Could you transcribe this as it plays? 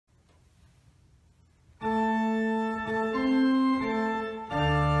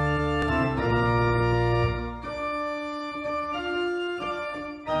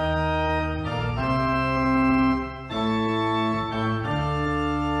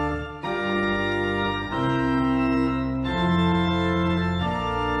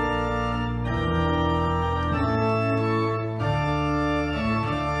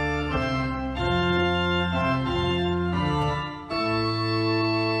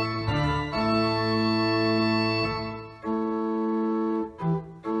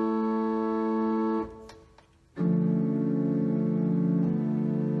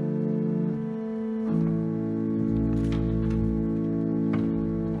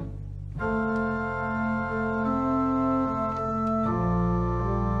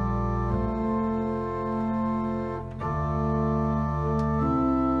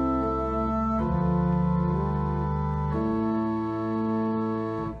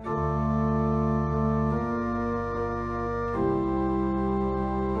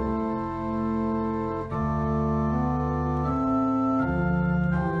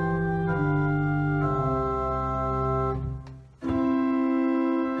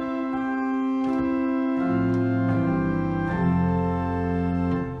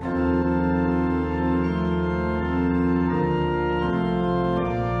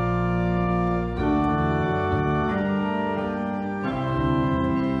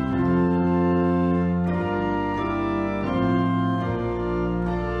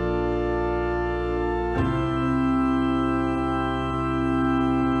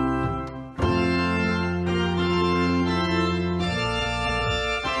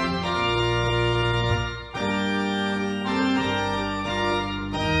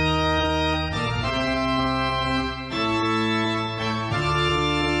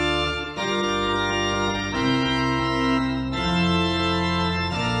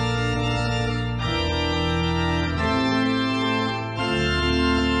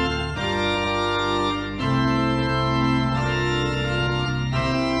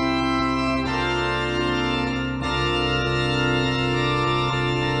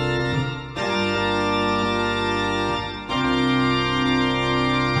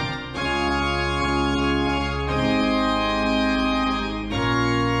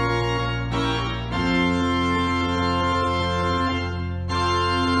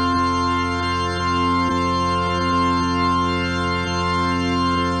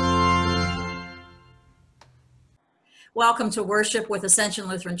Welcome to worship with Ascension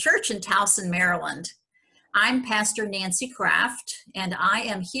Lutheran Church in Towson, Maryland. I'm Pastor Nancy Kraft, and I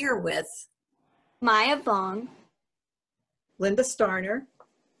am here with Maya Vong, Linda Starner,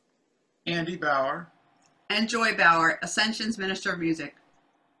 Andy Bauer, and Joy Bauer, Ascension's Minister of Music.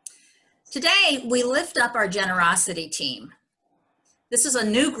 Today, we lift up our generosity team. This is a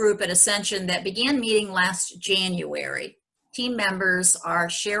new group at Ascension that began meeting last January. Team members are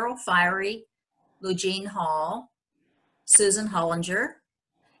Cheryl Fiery, Lugene Hall, Susan Hollinger,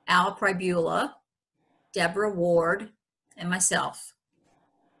 Al Pribula, Deborah Ward, and myself.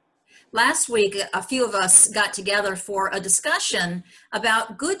 Last week, a few of us got together for a discussion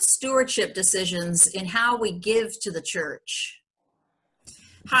about good stewardship decisions in how we give to the church.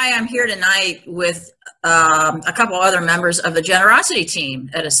 Hi, I'm here tonight with a couple other members of the generosity team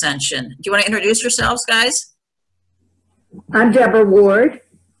at Ascension. Do you want to introduce yourselves, guys? I'm Deborah Ward.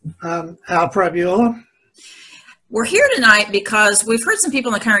 Al Pribula. We're here tonight because we've heard some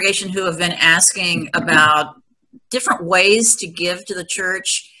people in the congregation who have been asking about different ways to give to the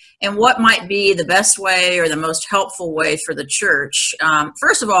church and what might be the best way or the most helpful way for the church.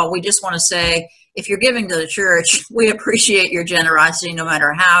 First of all, we just want to say, if you're giving to the church, we appreciate your generosity no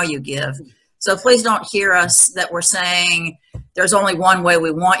matter how you give. So please don't hear us that we're saying there's only one way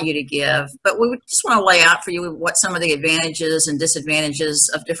we want you to give, but we just want to lay out for you what some of the advantages and disadvantages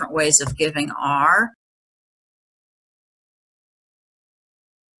of different ways of giving are.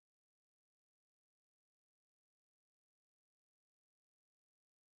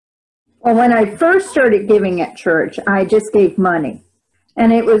 Well, when I first started giving at church, I just gave money.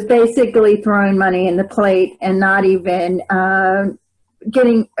 And it was basically throwing money in the plate and not even it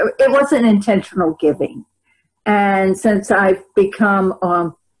wasn't intentional giving. And since I've become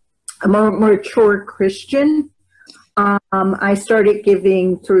a more mature Christian, I started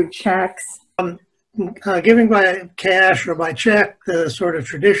giving through checks. Giving by cash or by check, the sort of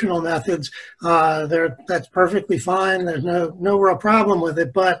traditional methods, that's perfectly fine. There's no real problem with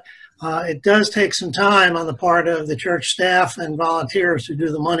it, but it does take some time on the part of the church staff and volunteers who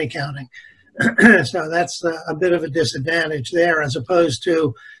do the money counting. So that's a bit of a disadvantage there, as opposed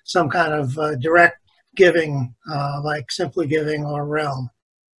to some kind of direct giving, like Simply Giving or Realm.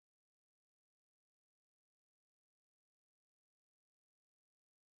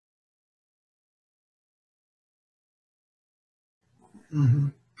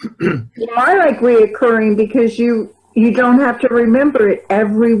 I like reoccurring because you don't have to remember it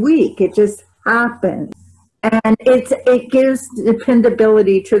every week. It just happens. And it gives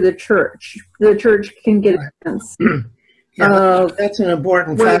dependability to the church. The church can get a sense of that's an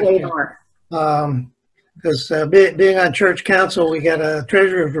important where factor. they are. Because being on church council, we get a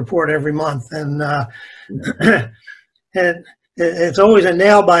treasurer's report every month, and it's always a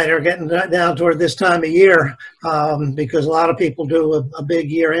nail biter getting down toward this time of year, because a lot of people do a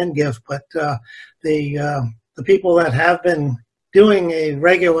big year-end gift, but the people that have been doing a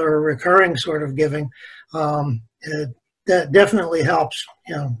regular recurring sort of giving, that definitely helps,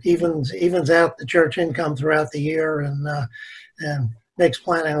 evens out the church income throughout the year and makes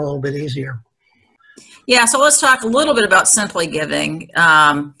planning a little bit easier. Yeah, so let's talk a little bit about Simply Giving.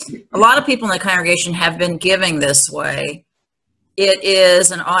 A lot of people in the congregation have been giving this way. It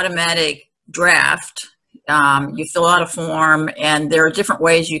is an automatic draft. You fill out a form, and there are different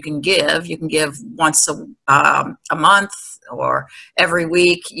ways you can give. You can give once a month or every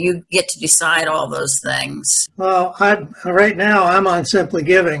week. You get to decide all those things. Well, right now I'm on Simply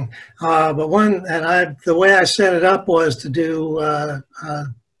Giving, but the way I set it up was to do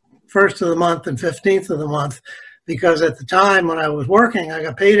first of the month and 15th of the month, because at the time when I was working, I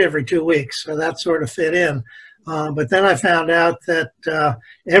got paid every 2 weeks, so that sort of fit in. But then I found out that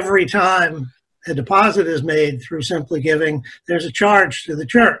every time a deposit is made through Simply Giving, there's a charge to the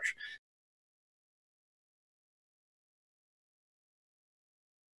church.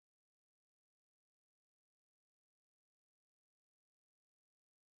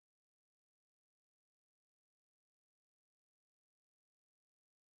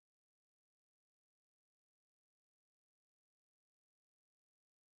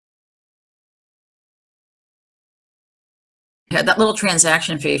 Had that little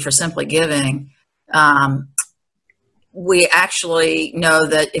transaction fee for Simply Giving. We actually know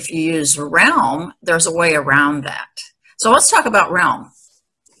that if you use Realm, there's a way around that. So let's talk about Realm.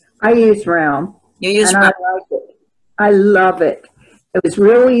 I use Realm. You use Realm. I like it. I love it. It was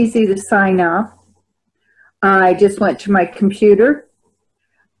real easy to sign up. I just went to my computer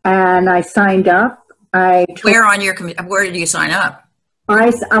and I signed up. Where on your computer? Where did you sign up?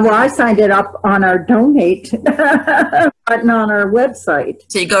 I signed it up on our donate button on our website.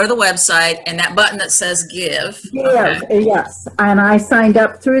 So you go to the website and that button that says give. Yes, yes. And I signed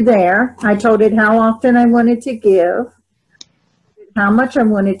up through there. I told it how often I wanted to give, how much I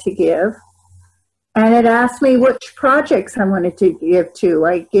wanted to give. And it asked me which projects I wanted to give to.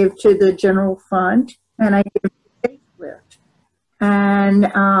 I give to the general fund and I give to facelift.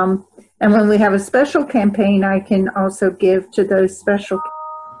 And when we have a special campaign, I can also give to those special.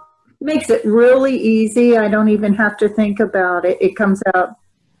 It makes it really easy. I don't even have to think about it. It comes out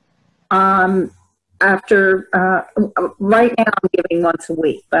after, right now I'm giving once a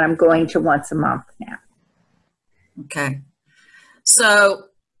week, but I'm going to once a month now. Okay. So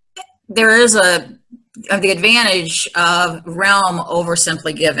there is the advantage of Realm over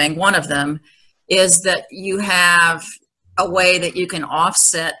simply giving. One of them is that you have a way that you can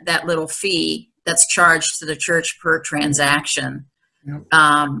offset that little fee that's charged to the church per transaction. Yep.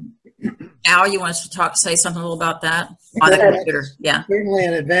 Al, you want us to say something a little about that on the computer? Yeah. Certainly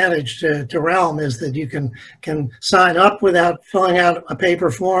an advantage to Realm is that you can sign up without filling out a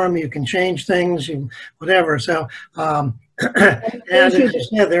paper form. You can change things, whatever. So, and as you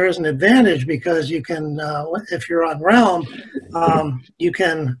said, there is an advantage because you can, if you're on Realm, you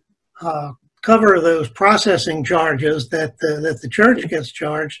can cover those processing charges that the church gets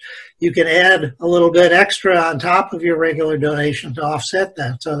charged. You can add a little bit extra on top of your regular donation to offset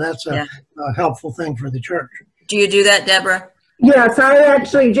that. So that's a helpful thing for the church. Do you do that, Deborah? Yes, I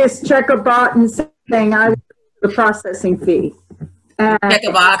actually just check a button saying I want the processing fee. Check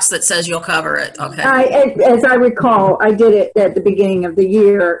a box that says you'll cover it. Okay. As I recall, I did it at the beginning of the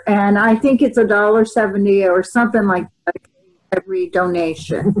year, and I think it's $1.70 or something like that every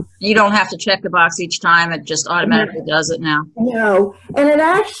donation. You don't have to check the box each time. It just automatically does it now. No, and it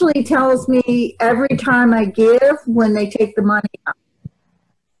actually tells me every time I give when they take the money out.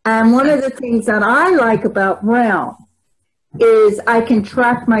 And one of the things that I like about Realm is I can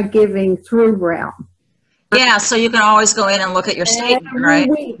track my giving through Realm. Yeah, so you can always go in and look at your statement, Every right?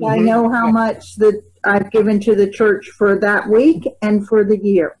 week I know how much that I've given to the church for that week and for the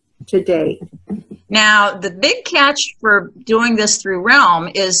year to date. Now, the big catch for doing this through Realm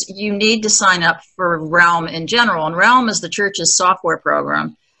is you need to sign up for Realm in general. And Realm is the church's software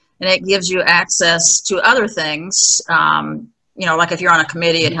program, and it gives you access to other things. You know, like if you're on a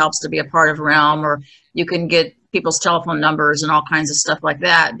committee, it helps to be a part of Realm, or you can get people's telephone numbers and all kinds of stuff like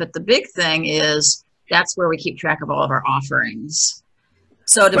that. But the big thing is that's where we keep track of all of our offerings.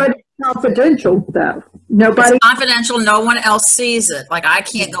 So But it's confidential, though. Nobody. It's confidential. No one else sees it. Like I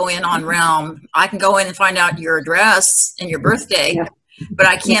can't go in on Realm. I can go in and find out your address and your birthday, but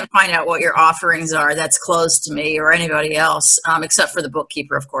I can't find out what your offerings are. That's closed to me or anybody else, except for the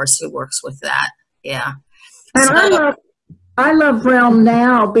bookkeeper, of course, who works with that. Yeah. And So, I love Realm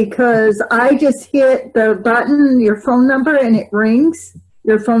now because I just hit the button, your phone number, and it rings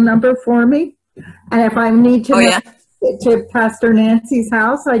your phone number for me. And if I need to know to Pastor Nancy's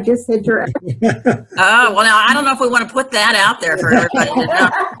house, I just hit her. Oh, well, now I don't know if we want to put that out there for everybody to know.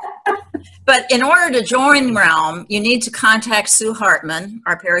 But in order to join Realm, you need to contact Sue Hartman,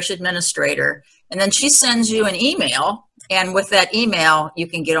 our parish administrator, and then she sends you an email. And with that email, you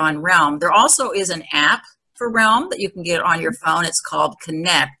can get on Realm. There also is an app for Realm that you can get on your phone. It's called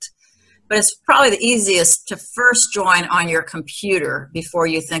Connect. But it's probably the easiest to first join on your computer before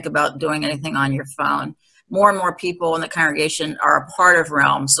you think about doing anything on your phone. More and more people in the congregation are a part of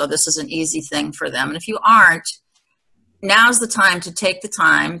Realm, so this is an easy thing for them. And if you aren't, now's the time to take the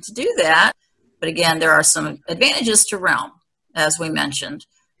time to do that. But again, there are some advantages to Realm, as we mentioned.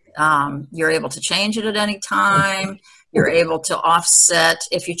 You're able to change it at any time. You're able to offset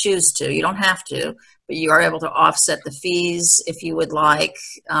if you choose to. You don't have to, but you are able to offset the fees if you would like.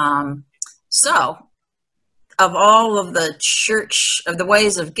 So, of all of the church, of the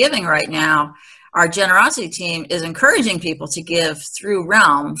ways of giving right now, our generosity team is encouraging people to give through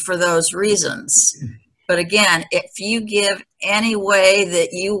Realm for those reasons. But again, if you give any way that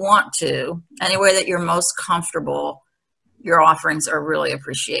you want to, any way that you're most comfortable, your offerings are really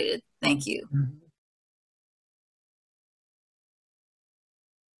appreciated. Thank you.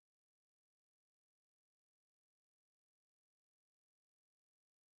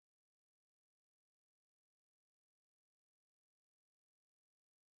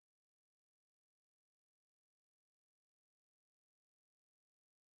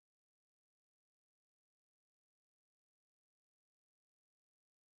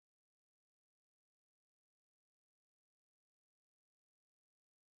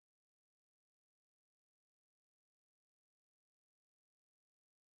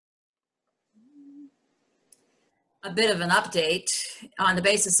 A bit of an update on the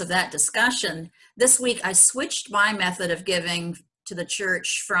basis of that discussion. This week, I switched my method of giving to the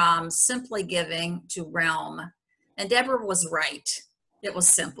church from simply giving to realm. And Deborah was right. It was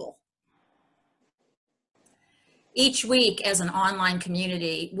simple. Each week, as an online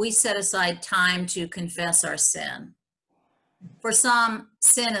community, we set aside time to confess our sin. For some,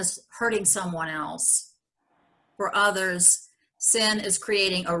 sin is hurting someone else. For others, sin is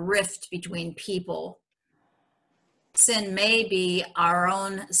creating a rift between people. Sin may be our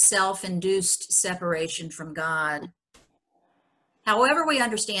own self-induced separation from God. However we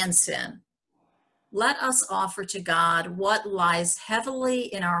understand sin, let us offer to God what lies heavily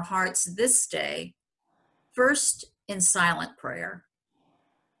in our hearts this day, first in silent prayer.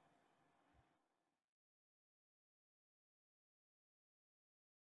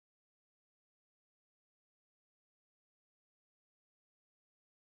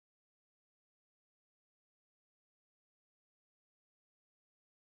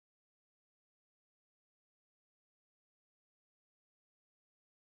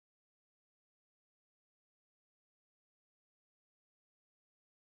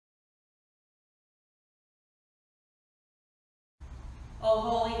 O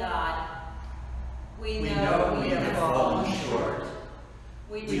holy God, we know we have fallen short.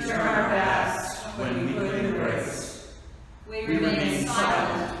 We turn our backs when we could embrace. We remain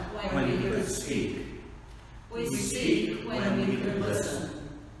silent when we could speak. We speak when we could listen.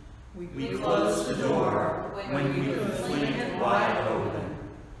 We close the door when we could fling it wide open.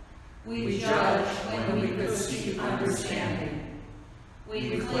 We judge when we could seek understanding.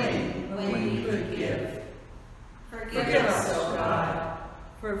 We cling when we could give. Forgive us, O God,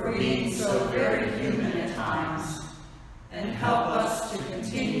 for being so very human at times, and help us to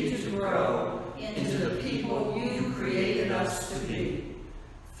continue to grow into the people you created us to be,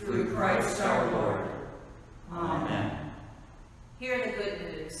 through Christ our Lord. Amen. Hear the good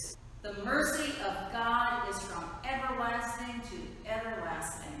news. The mercy of God is from everlasting to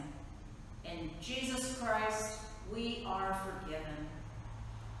everlasting. In Jesus Christ, we are forgiven.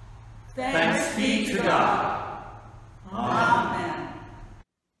 Thanks be to God. Amen.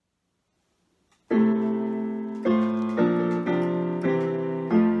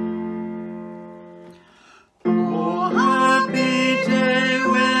 Oh, happy day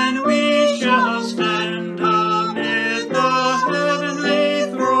when we shall stand amid the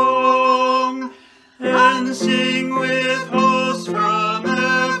heavenly throng and sing with hosts from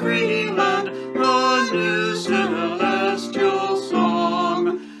every land a new celestial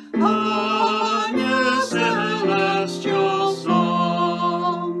song. A new celestial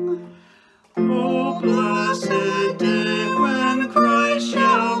song. Oh, blessed day when Christ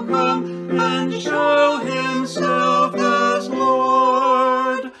shall come and show himself as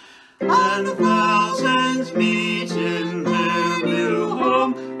Lord, and thousands meet in their new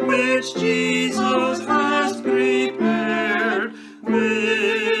home, which Jesus has prepared,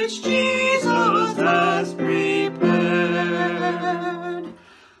 which Jesus has prepared.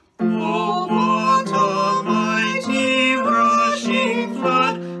 Oh, what a mighty rushing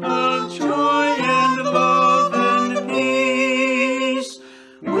flood of joy and love and peace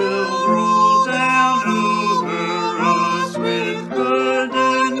will roll down over us with good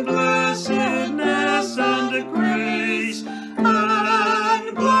and blessedness and grace,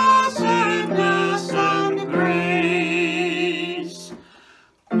 and blessedness and grace.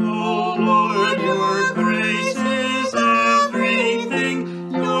 Oh Lord, your grace is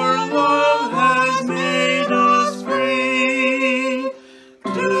everything. Your love has made us free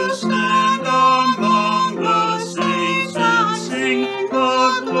to stand among the saints and sing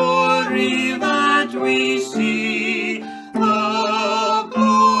the glory that we see, the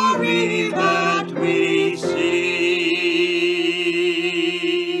glory that we see.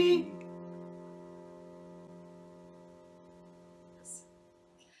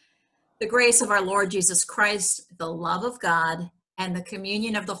 The grace of our Lord Jesus Christ, the love of God, and the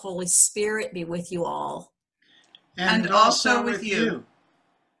communion of the Holy Spirit be with you all. And also with you.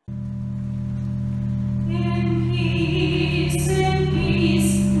 In peace,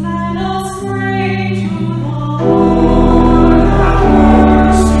 let us pray to the Lord. Have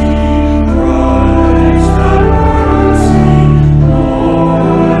mercy, Christ, have mercy,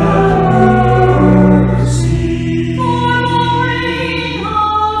 Lord, have mercy. For the reign of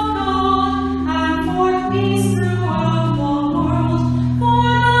God, and for peace throughout the world,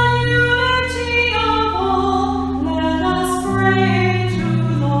 for the unity of all, let us pray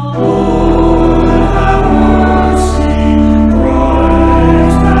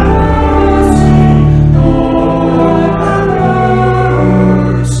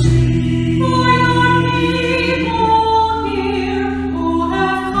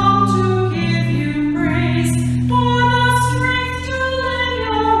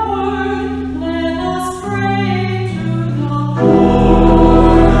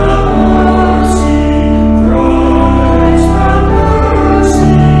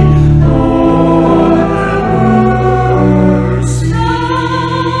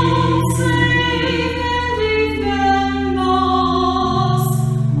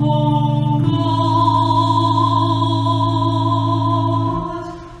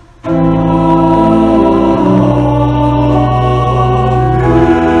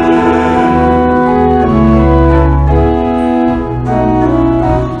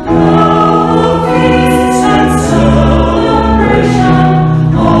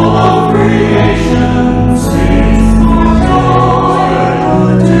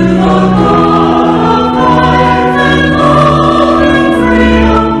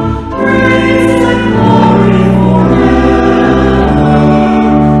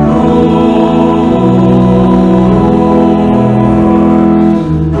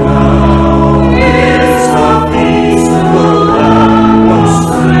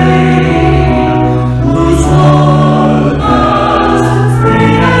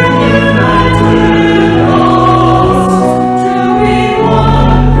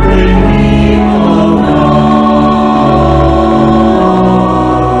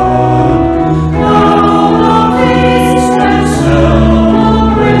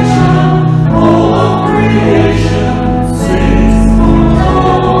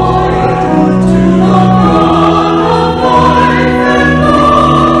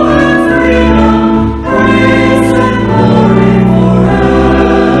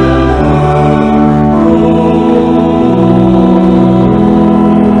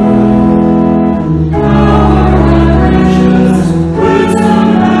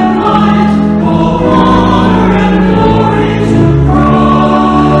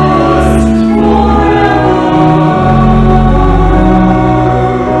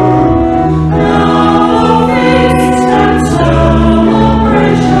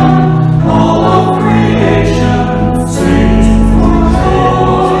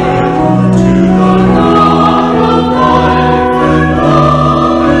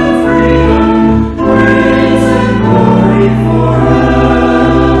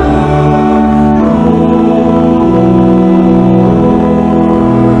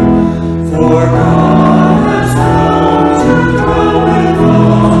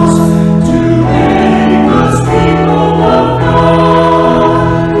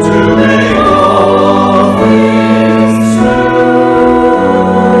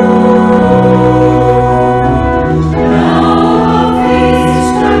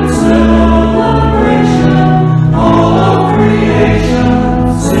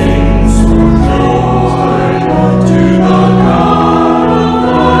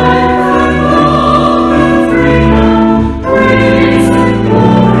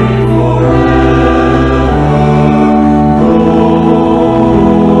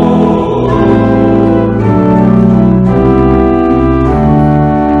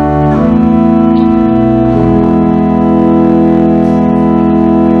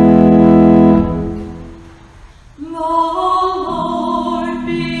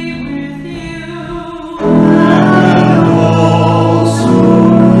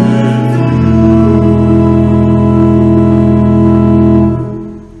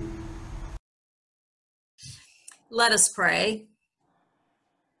Let us pray.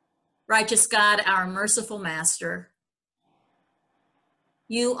 Righteous God, our merciful Master,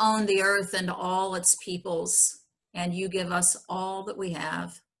 you own the earth and all its peoples, and you give us all that we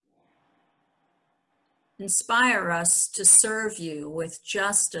have. Inspire us to serve you with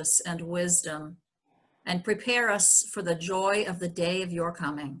justice and wisdom, and prepare us for the joy of the day of your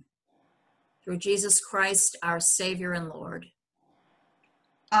coming. Through Jesus Christ, our Savior and Lord.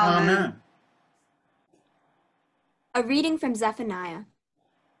 Amen. A reading from Zephaniah.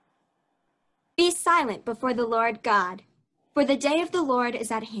 Be silent before the Lord God, for the day of the Lord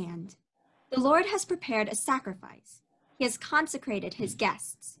is at hand. The Lord has prepared a sacrifice. He has consecrated his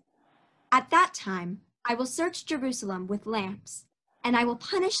guests. At that time, I will search Jerusalem with lamps, and I will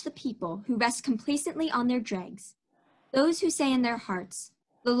punish the people who rest complacently on their dregs, those who say in their hearts,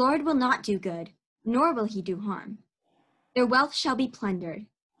 the Lord will not do good, nor will he do harm. Their wealth shall be plundered,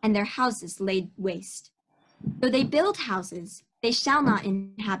 and their houses laid waste. Though they build houses, they shall not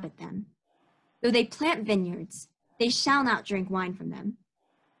inhabit them. Though they plant vineyards, they shall not drink wine from them.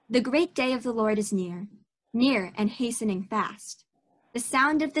 The great day of the Lord is near, near and hastening fast. The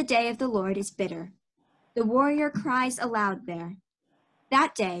sound of the day of the Lord is bitter. The warrior cries aloud there.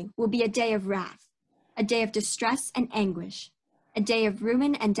 That day will be a day of wrath, a day of distress and anguish, a day of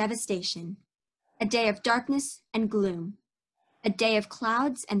ruin and devastation, a day of darkness and gloom, a day of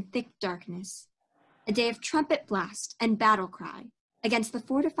clouds and thick darkness, a day of trumpet blast and battle cry against the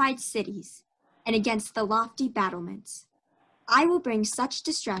fortified cities and against the lofty battlements. I will bring such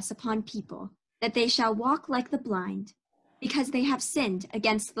distress upon people that they shall walk like the blind, because they have sinned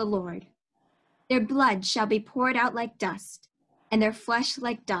against the Lord. Their blood shall be poured out like dust, and their flesh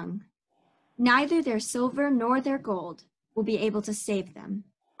like dung. Neither their silver nor their gold will be able to save them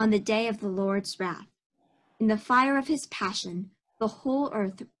on the day of the Lord's wrath. In the fire of his passion, the whole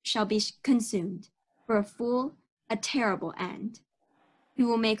earth shall be consumed, for a full, a terrible end, who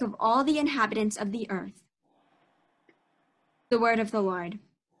will make of all the inhabitants of the earth. The word of the Lord.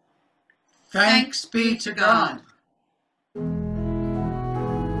 Thanks be to God.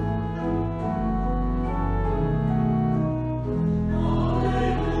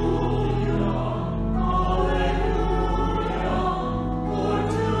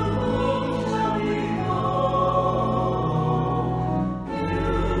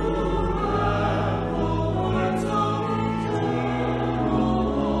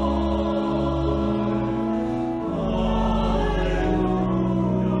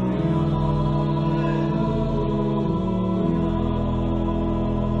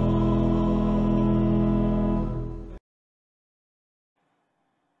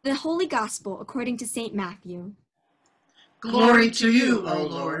 The Holy Gospel according to St. Matthew. Glory to you, O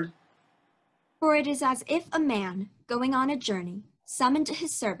Lord. For it is as if a man, going on a journey, summoned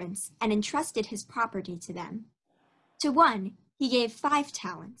his servants and entrusted his property to them. To one he gave 5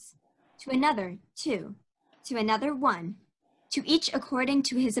 talents, to another 2, to another 1, to each according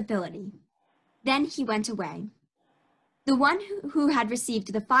to his ability. Then he went away. The one who had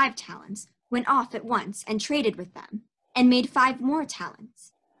received the 5 talents went off at once and traded with them, and made 5 more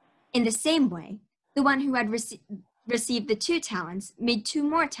talents. In the same way, the one who had received the 2 talents made 2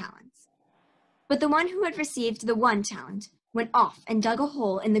 more talents. But the one who had received the 1 talent went off and dug a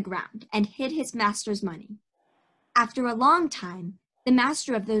hole in the ground and hid his master's money. After a long time, the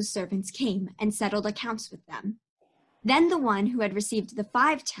master of those servants came and settled accounts with them. Then the one who had received the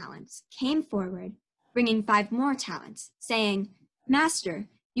 5 talents came forward, bringing 5 more talents, saying, Master,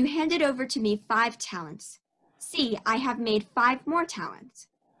 you handed over to me 5 talents. See, I have made 5 more talents.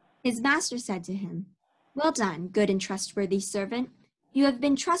 His master said to him, Well done, good and trustworthy servant. You have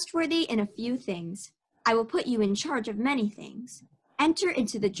been trustworthy in a few things. I will put you in charge of many things. Enter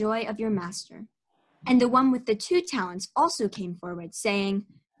into the joy of your master." And the one with the 2 talents also came forward, saying,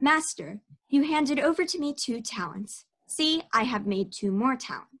 "Master, you handed over to me 2 talents. See, I have made 2 more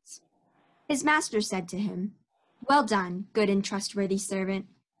talents." His master said to him, "Well done, good and trustworthy servant.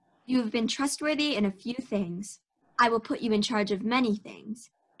 You have been trustworthy in a few things. I will put you in charge of many things.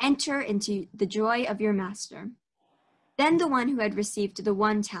 Enter into the joy of your master." Then the one who had received the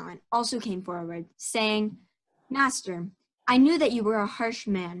 1 talent also came forward, saying, "Master, I knew that you were a harsh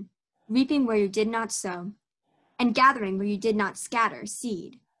man, reaping where you did not sow, and gathering where you did not scatter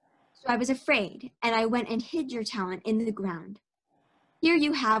seed. So I was afraid, and I went and hid your talent in the ground. Here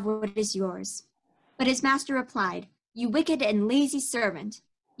you have what is yours." But his master replied, "You wicked and lazy servant.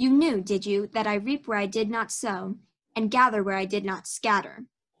 You knew, did you, that I reap where I did not sow, and gather where I did not scatter?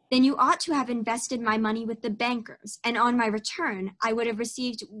 Then you ought to have invested my money with the bankers, and on my return I would have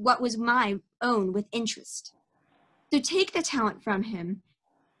received what was my own with interest. So take the talent from him,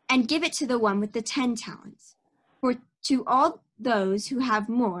 and give it to the one with the 10 talents. For to all those who have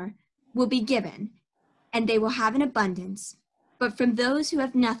more will be given, and they will have an abundance. But from those who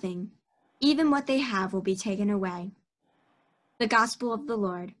have nothing, even what they have will be taken away." The Gospel of the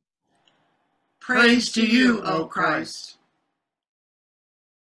Lord. Praise to you, O Christ.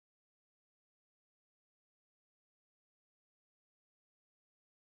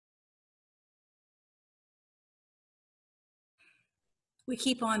 We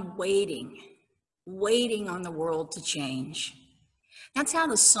keep on waiting on the world to change. That's how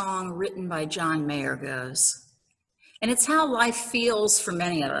the song written by John Mayer goes. And it's how life feels for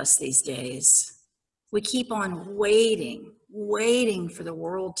many of us these days. We keep on waiting for the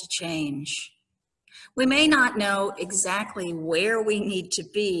world to change. We may not know exactly where we need to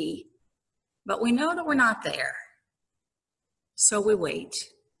be, but we know that we're not there. So we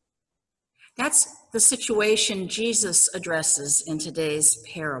wait. That's the situation Jesus addresses in today's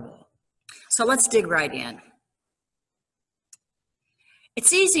parable. So let's dig right in.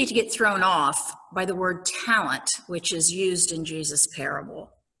 It's easy to get thrown off by the word talent, which is used in Jesus'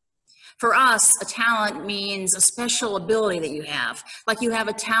 parable. For us, a talent means a special ability that you have, like you have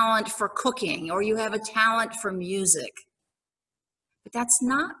a talent for cooking or you have a talent for music. But that's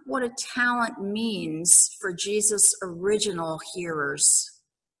not what a talent means for Jesus' original hearers.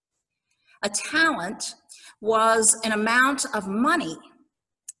 A talent was an amount of money.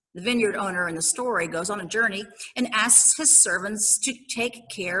 The vineyard owner in the story goes on a journey and asks his servants to take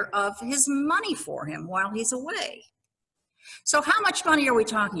care of his money for him while he's away. So how much money are we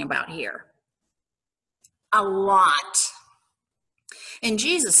talking about here? A lot. In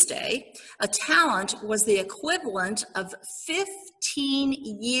Jesus' day, a talent was the equivalent of 15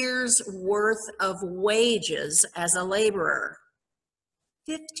 years' worth of wages as a laborer.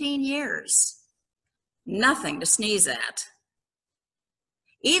 15 years. Nothing to sneeze at.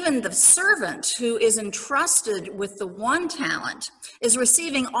 Even the servant who is entrusted with the 1 talent is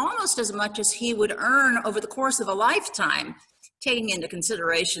receiving almost as much as he would earn over the course of a lifetime, taking into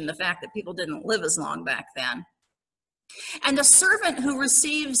consideration the fact that people didn't live as long back then. And the servant who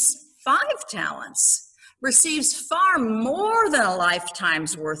receives 5 talents receives far more than a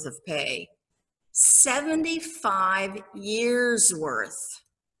lifetime's worth of pay, 75 years worth.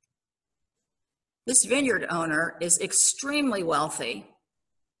 This vineyard owner is extremely wealthy.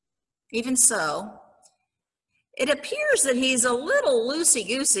 Even so, it appears that he's a little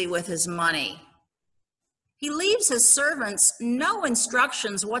loosey-goosey with his money. He leaves his servants no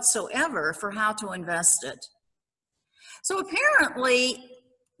instructions whatsoever for how to invest it. So apparently,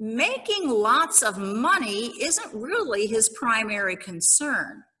 making lots of money isn't really his primary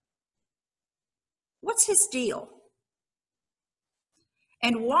concern. What's his deal?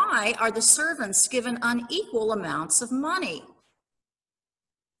 And why are the servants given unequal amounts of money?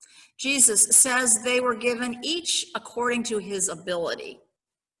 Jesus says they were given each according to his ability.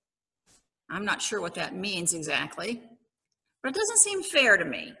 I'm not sure what that means exactly, but it doesn't seem fair to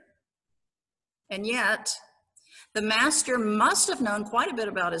me. And yet, the master must have known quite a bit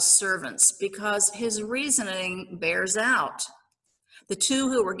about his servants because his reasoning bears out. The 2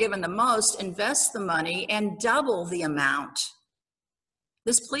 who were given the most invest the money and double the amount.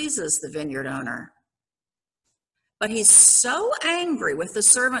 This pleases the vineyard owner. But he's so angry with the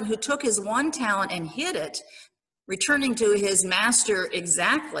servant who took his 1 talent and hid it, returning to his master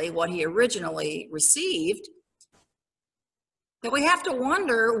exactly what he originally received, that we have to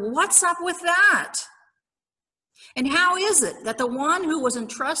wonder, what's up with that? And how is it that the one who was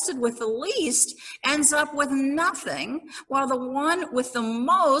entrusted with the least ends up with nothing, while the one with the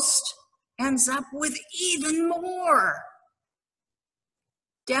most ends up with even more?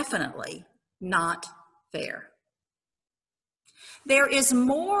 Definitely not fair. There is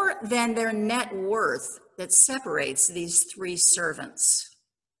more than their net worth that separates these three servants.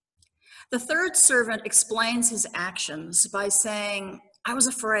 The third servant explains his actions by saying, "I was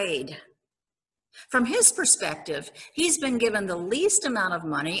afraid." From his perspective, he's been given the least amount of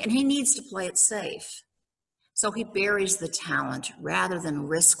money and he needs to play it safe. So he buries the talent rather than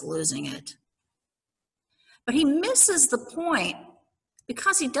risk losing it. But he misses the point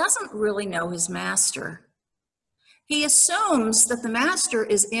because he doesn't really know his master. He assumes that the master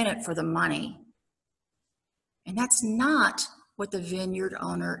is in it for the money. And that's not what the vineyard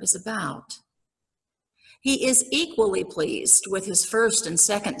owner is about. He is equally pleased with his first and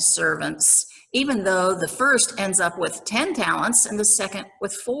second servants, even though the first ends up with 10 talents and the second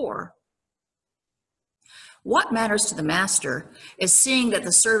with 4. What matters to the master is seeing that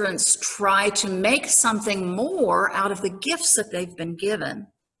the servants try to make something more out of the gifts that they've been given.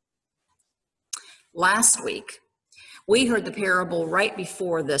 Last week, we heard the parable right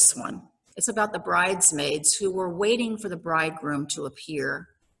before this one. It's about the bridesmaids who were waiting for the bridegroom to appear.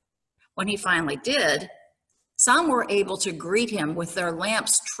 When he finally did, some were able to greet him with their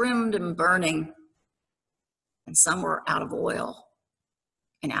lamps trimmed and burning, and some were out of oil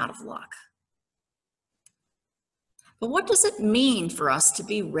and out of luck. But what does it mean for us to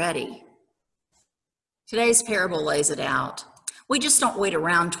be ready? Today's parable lays it out. We just don't wait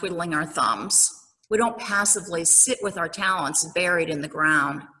around twiddling our thumbs. We don't passively sit with our talents buried in the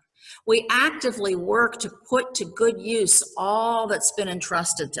ground. We actively work to put to good use all that's been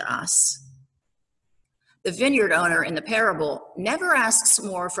entrusted to us. The vineyard owner in the parable never asks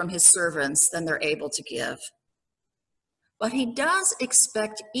more from his servants than they're able to give. But he does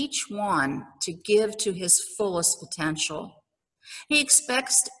expect each one to give to his fullest potential. He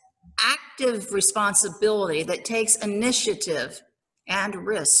expects active responsibility that takes initiative and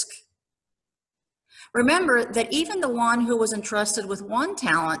risk. Remember that even the one who was entrusted with 1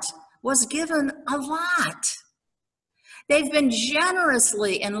 talent was given a lot. They've been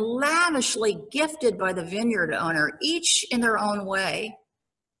generously and lavishly gifted by the vineyard owner, each in their own way.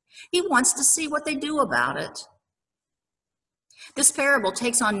 He wants to see what they do about it. This parable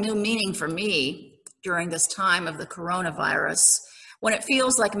takes on new meaning for me during this time of the coronavirus, when it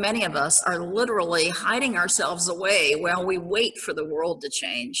feels like many of us are literally hiding ourselves away while we wait for the world to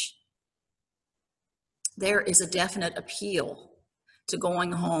change. There is a definite appeal to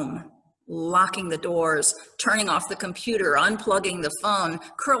going home, locking the doors, turning off the computer, unplugging the phone,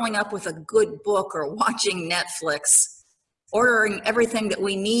 curling up with a good book or watching Netflix, ordering everything that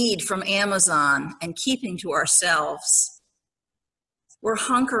we need from Amazon and keeping to ourselves. We're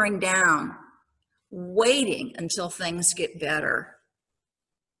hunkering down, waiting until things get better,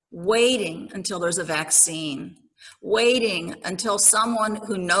 waiting until there's a vaccine, waiting until someone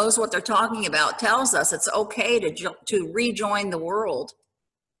who knows what they're talking about tells us it's okay to rejoin the world.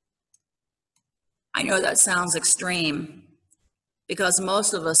 I know that sounds extreme because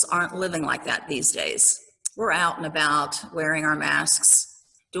most of us aren't living like that these days. We're out and about, wearing our masks,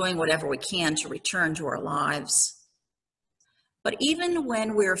 doing whatever we can to return to our lives. But even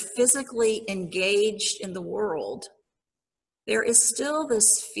when we're physically engaged in the world, there is still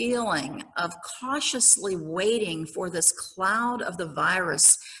this feeling of cautiously waiting for this cloud of the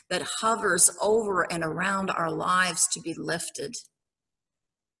virus that hovers over and around our lives to be lifted.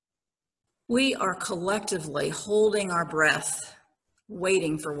 We are collectively holding our breath,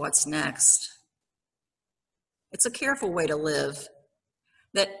 waiting for what's next. It's a careful way to live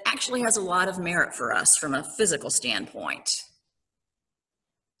that actually has a lot of merit for us from a physical standpoint.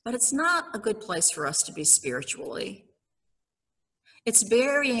 But it's not a good place for us to be spiritually. It's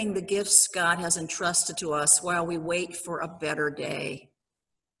burying the gifts God has entrusted to us while we wait for a better day.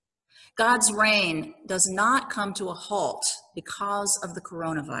 God's reign does not come to a halt because of the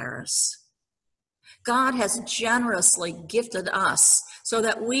coronavirus. God has generously gifted us so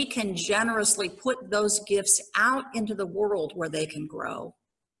that we can generously put those gifts out into the world where they can grow.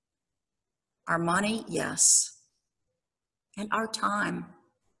 Our money, yes, and our time,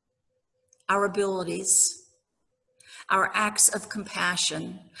 our abilities, our acts of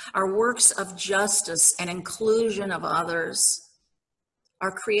compassion, our works of justice and inclusion of others,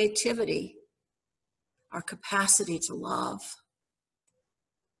 our creativity, our capacity to love.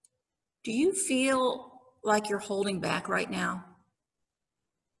 Do you feel like you're holding back right now?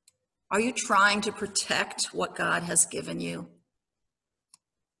 Are you trying to protect what God has given you?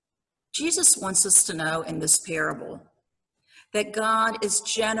 Jesus wants us to know in this parable that God is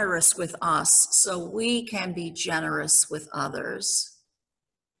generous with us so we can be generous with others.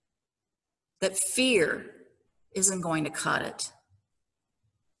 That fear isn't going to cut it.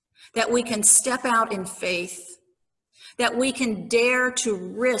 that we can step out in faith, that we can dare to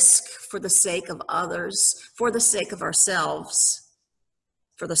risk for the sake of others, for the sake of ourselves,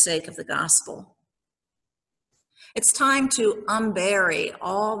 for the sake of the gospel. It's time to unbury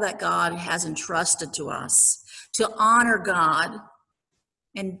all that God has entrusted to us, to honor God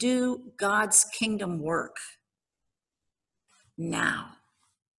and do God's kingdom work now.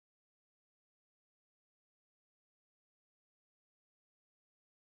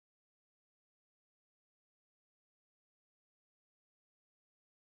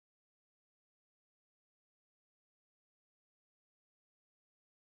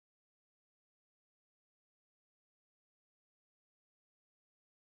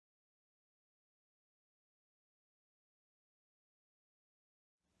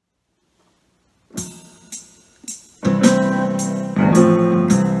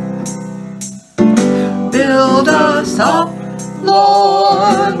 Build us up,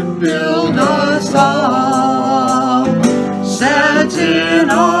 Lord, build us up. Set in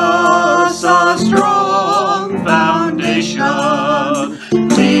us a strong foundation.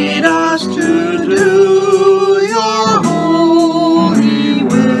 Lead us to do your holy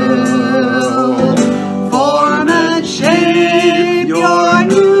will. Form and shape your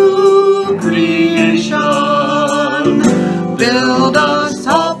new creation. Build us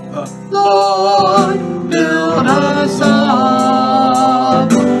up, Lord, build us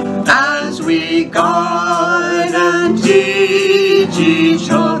up as we guide and teach each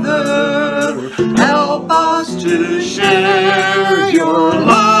other. Help us to share your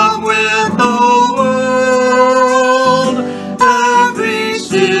love with the world. Every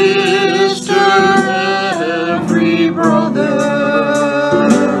sister, every brother.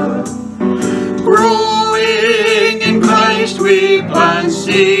 Growing in Christ, we plant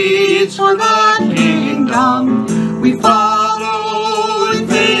seeds for the kingdom. We follow in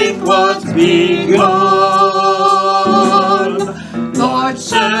faith what's begun. Lord,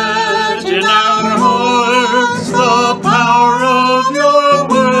 set in our hearts the power of your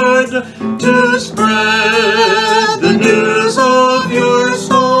word to spread the news of your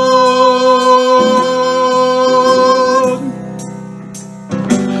son.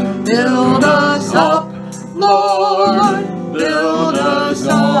 Build us up, Lord, build us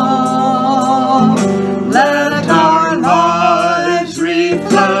up. Let our lives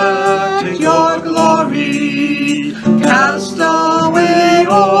reflect your glory. Cast away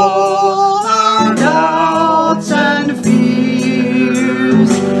all our doubts and fears.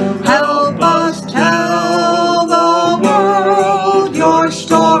 Help us tell the world your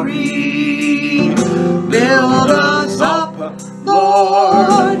story. Build us up,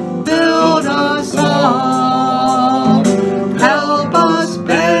 Lord, build us up. Help us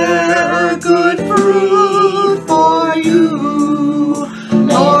bear good fruit for you.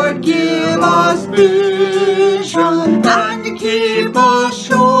 Lord, give us vision and keep us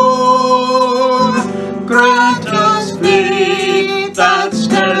sure. Grant us faith that's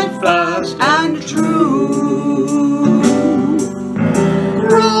steadfast and true.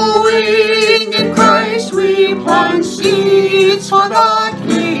 Growing in Christ, we plant seeds for the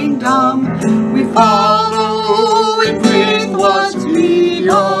kingdom. We follow in faith what's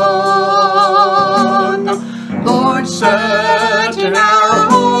begun. Lord, set in our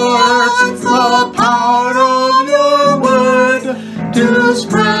hearts the power of your word to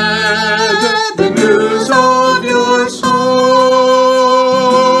spread the news of your son.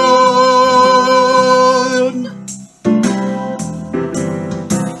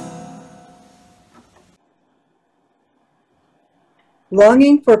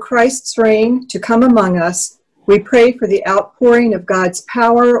 Longing for Christ's reign to come among us, we pray for the outpouring of God's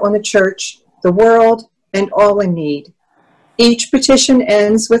power on the church, the world, and all in need. Each petition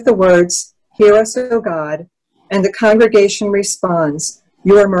ends with the words, "Hear us, O God," and the congregation responds,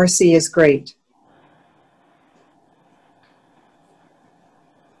 "Your mercy is great."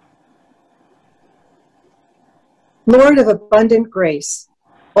 Lord of abundant grace,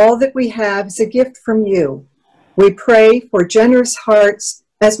 all that we have is a gift from you. We pray for generous hearts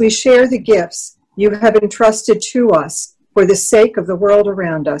as we share the gifts you have entrusted to us for the sake of the world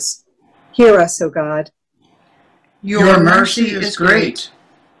around us. Hear us, O God. Your mercy is great.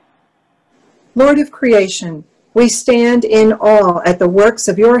 Lord of creation, we stand in awe at the works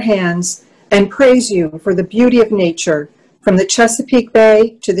of your hands and praise you for the beauty of nature, from the Chesapeake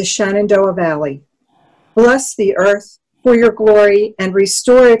Bay to the Shenandoah Valley. Bless the earth for your glory and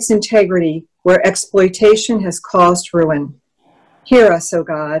restore its integrity where exploitation has caused ruin. Hear us, O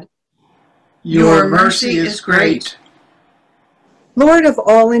God. Your mercy is great. Lord of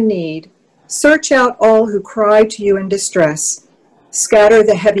all in need, search out all who cry to you in distress. Scatter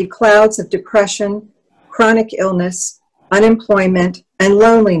the heavy clouds of depression, chronic illness, unemployment, and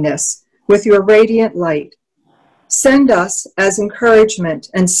loneliness with your radiant light. Send us as encouragement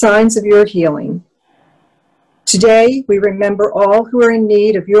and signs of your healing. Today, we remember all who are in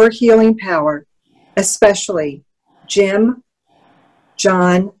need of your healing power, especially Jim,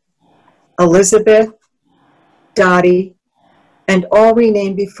 John, Elizabeth, Dottie, and all we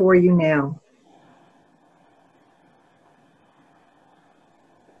name before you now.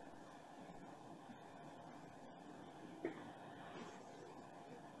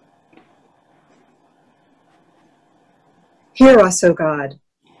 Hear us, O God.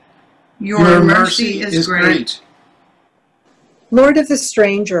 Your mercy is great. Lord of the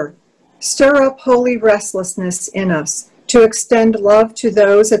stranger, stir up holy restlessness in us to extend love to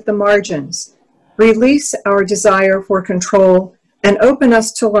those at the margins. Release our desire for control and open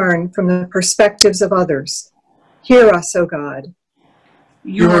us to learn from the perspectives of others. Hear us, O God.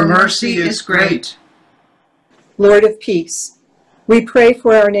 Your mercy is great. Lord of peace, we pray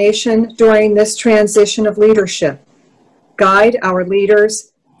for our nation during this transition of leadership. Guide our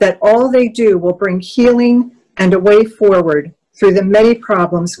leaders that all they do will bring healing and a way forward through the many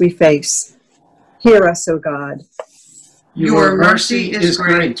problems we face. Hear us, O God. Your mercy is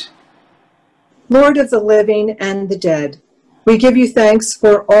great. Lord of the living and the dead, we give you thanks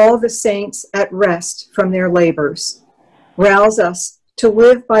for all the saints at rest from their labors. Rouse us to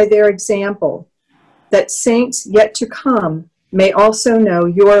live by their example, that saints yet to come may also know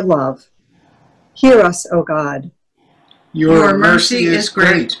your love. Hear us, O God. Your mercy is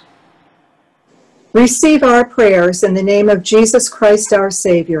great. Receive our prayers in the name of Jesus Christ, our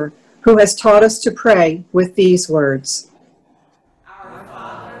Savior, who has taught us to pray with these words. Our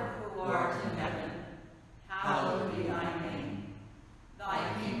Father, who art in heaven, hallowed be thy name.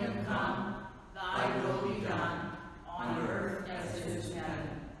 Thy kingdom come, thy will be done, on earth as it is in heaven.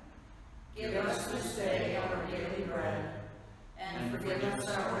 Give us this day our daily bread, and forgive us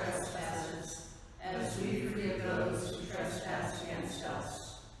our trespasses, as we forgive those who trespass against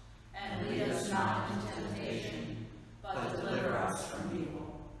us. And lead us not into temptation, but deliver us from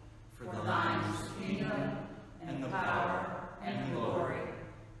evil. For thine is the kingdom, and the power, and the glory,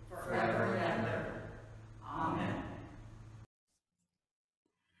 forever and ever. Amen.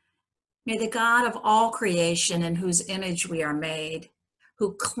 May the God of all creation, in whose image we are made,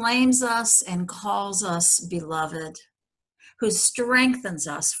 who claims us and calls us beloved, who strengthens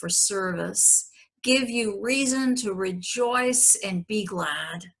us for service, give you reason to rejoice and be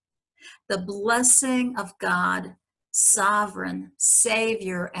glad. The blessing of God, sovereign,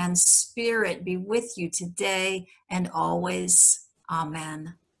 Savior, and Spirit be with you today and always.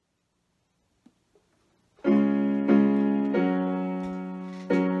 Amen.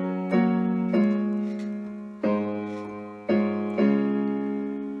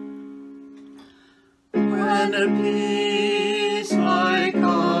 When a peace like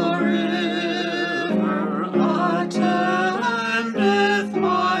a river attendeth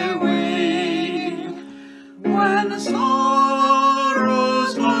my way, when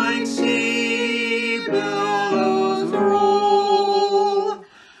sorrows like sea billows roll,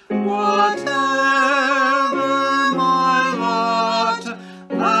 whatever my lot,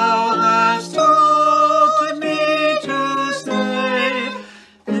 thou hast taught me to stay.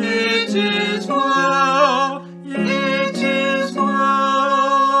 It is well, it is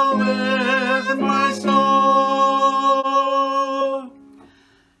well with my soul.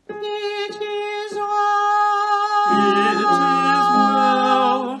 It is well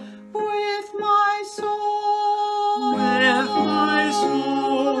with my soul. With my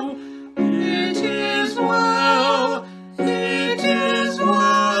soul. It is well, it is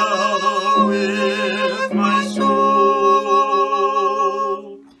well with my soul.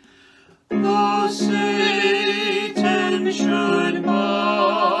 Though Satan should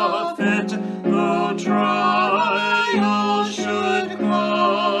buffet, though trial should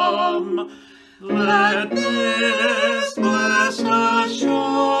come, let this blessed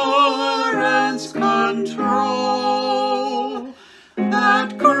assurance control,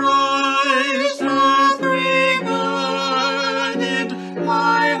 that Christ hath regarded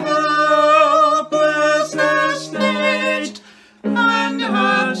my helpless estate, and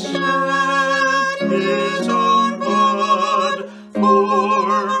hath shed his own blood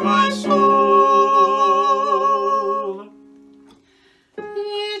for my soul.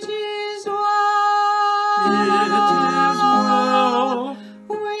 It is well. It is well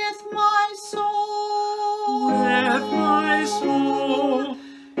with my soul. With my soul.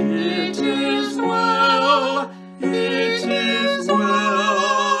 It is well. It is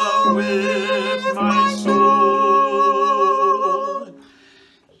well with my soul.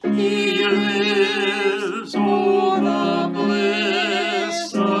 He lives, oh, the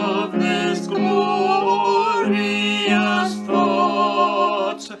bliss of this glorious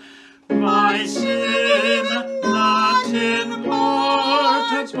thought. My sin, not in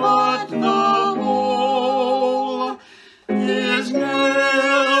part, but the whole, is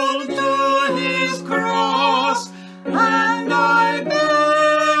nailed to his cross, and I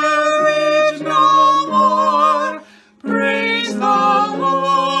bear it no more. Praise the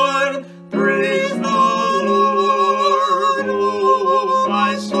Lord, praise the Lord, oh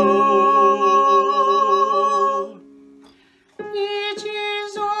my soul. It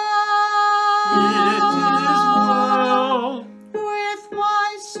is well with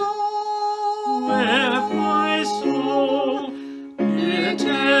my soul, with my soul. It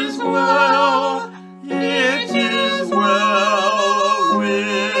is well, it is well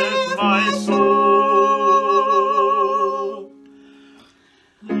with my soul.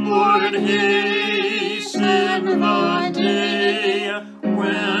 Lord, hasten the day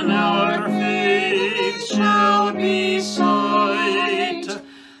when our faith shall be sight.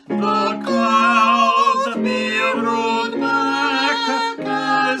 The clouds be rolled back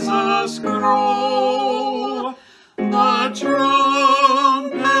as a scroll. The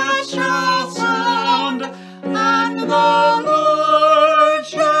trumpet shall sound, and the Lord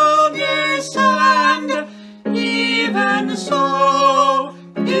shall descend. Even so,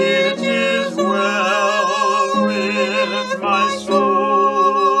 it is well with my soul.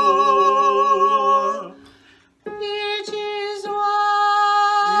 It is well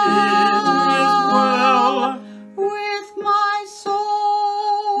with my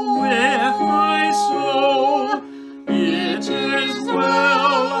soul, with my soul. It is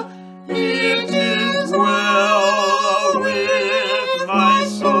well, it is well with my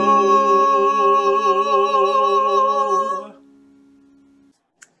soul.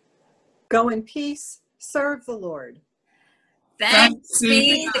 Go in peace, serve the Lord. Thanks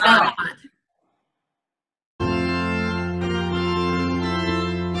be to God.